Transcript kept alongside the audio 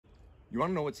You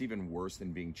want to know what's even worse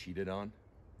than being cheated on?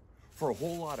 For a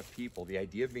whole lot of people, the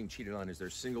idea of being cheated on is their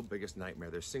single biggest nightmare,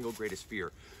 their single greatest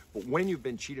fear. But when you've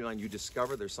been cheated on, you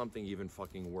discover there's something even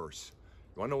fucking worse.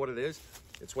 You want to know what it is?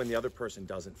 It's when the other person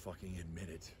doesn't fucking admit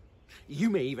it. You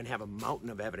may even have a mountain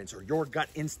of evidence, or your gut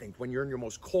instinct when you're in your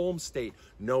most calm state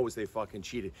knows they fucking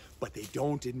cheated, but they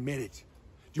don't admit it.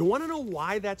 Do you want to know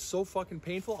why that's so fucking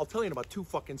painful? I'll tell you in about 2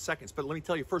 fucking seconds, but let me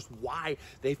tell you first why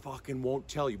they fucking won't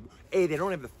tell you. A, they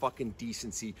don't have the fucking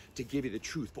decency to give you the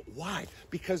truth, but why?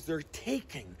 Because they're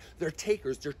taking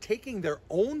their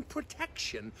own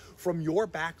protection from your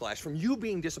backlash, from you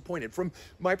being disappointed, from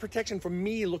my protection from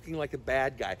me looking like a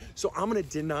bad guy. So I'm gonna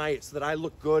deny it so that I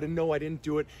look good and no, I didn't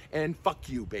do it, and fuck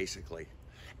you, basically.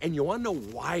 And you wanna know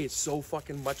why it's so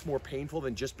fucking much more painful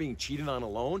than just being cheated on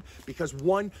alone? Because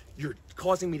one, you're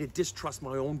causing me to distrust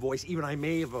my own voice, even I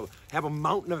may have a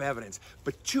mountain of evidence.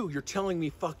 But two, you're telling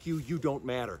me, fuck you, you don't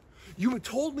matter. You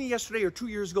told me yesterday or 2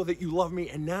 years ago that you love me,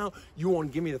 and now you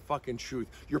won't give me the fucking truth.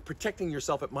 You're protecting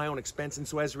yourself at my own expense, and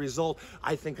so as a result,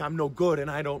 I think I'm no good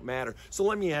and I don't matter. So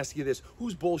let me ask you this,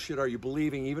 whose bullshit are you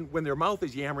believing, even when their mouth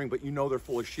is yammering, but you know they're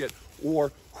full of shit?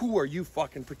 Or who are you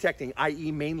fucking protecting,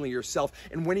 i.e. mainly yourself?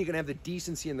 And when are you gonna have the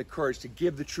decency and the courage to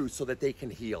give the truth so that they can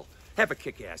heal? Have a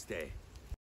kick-ass day.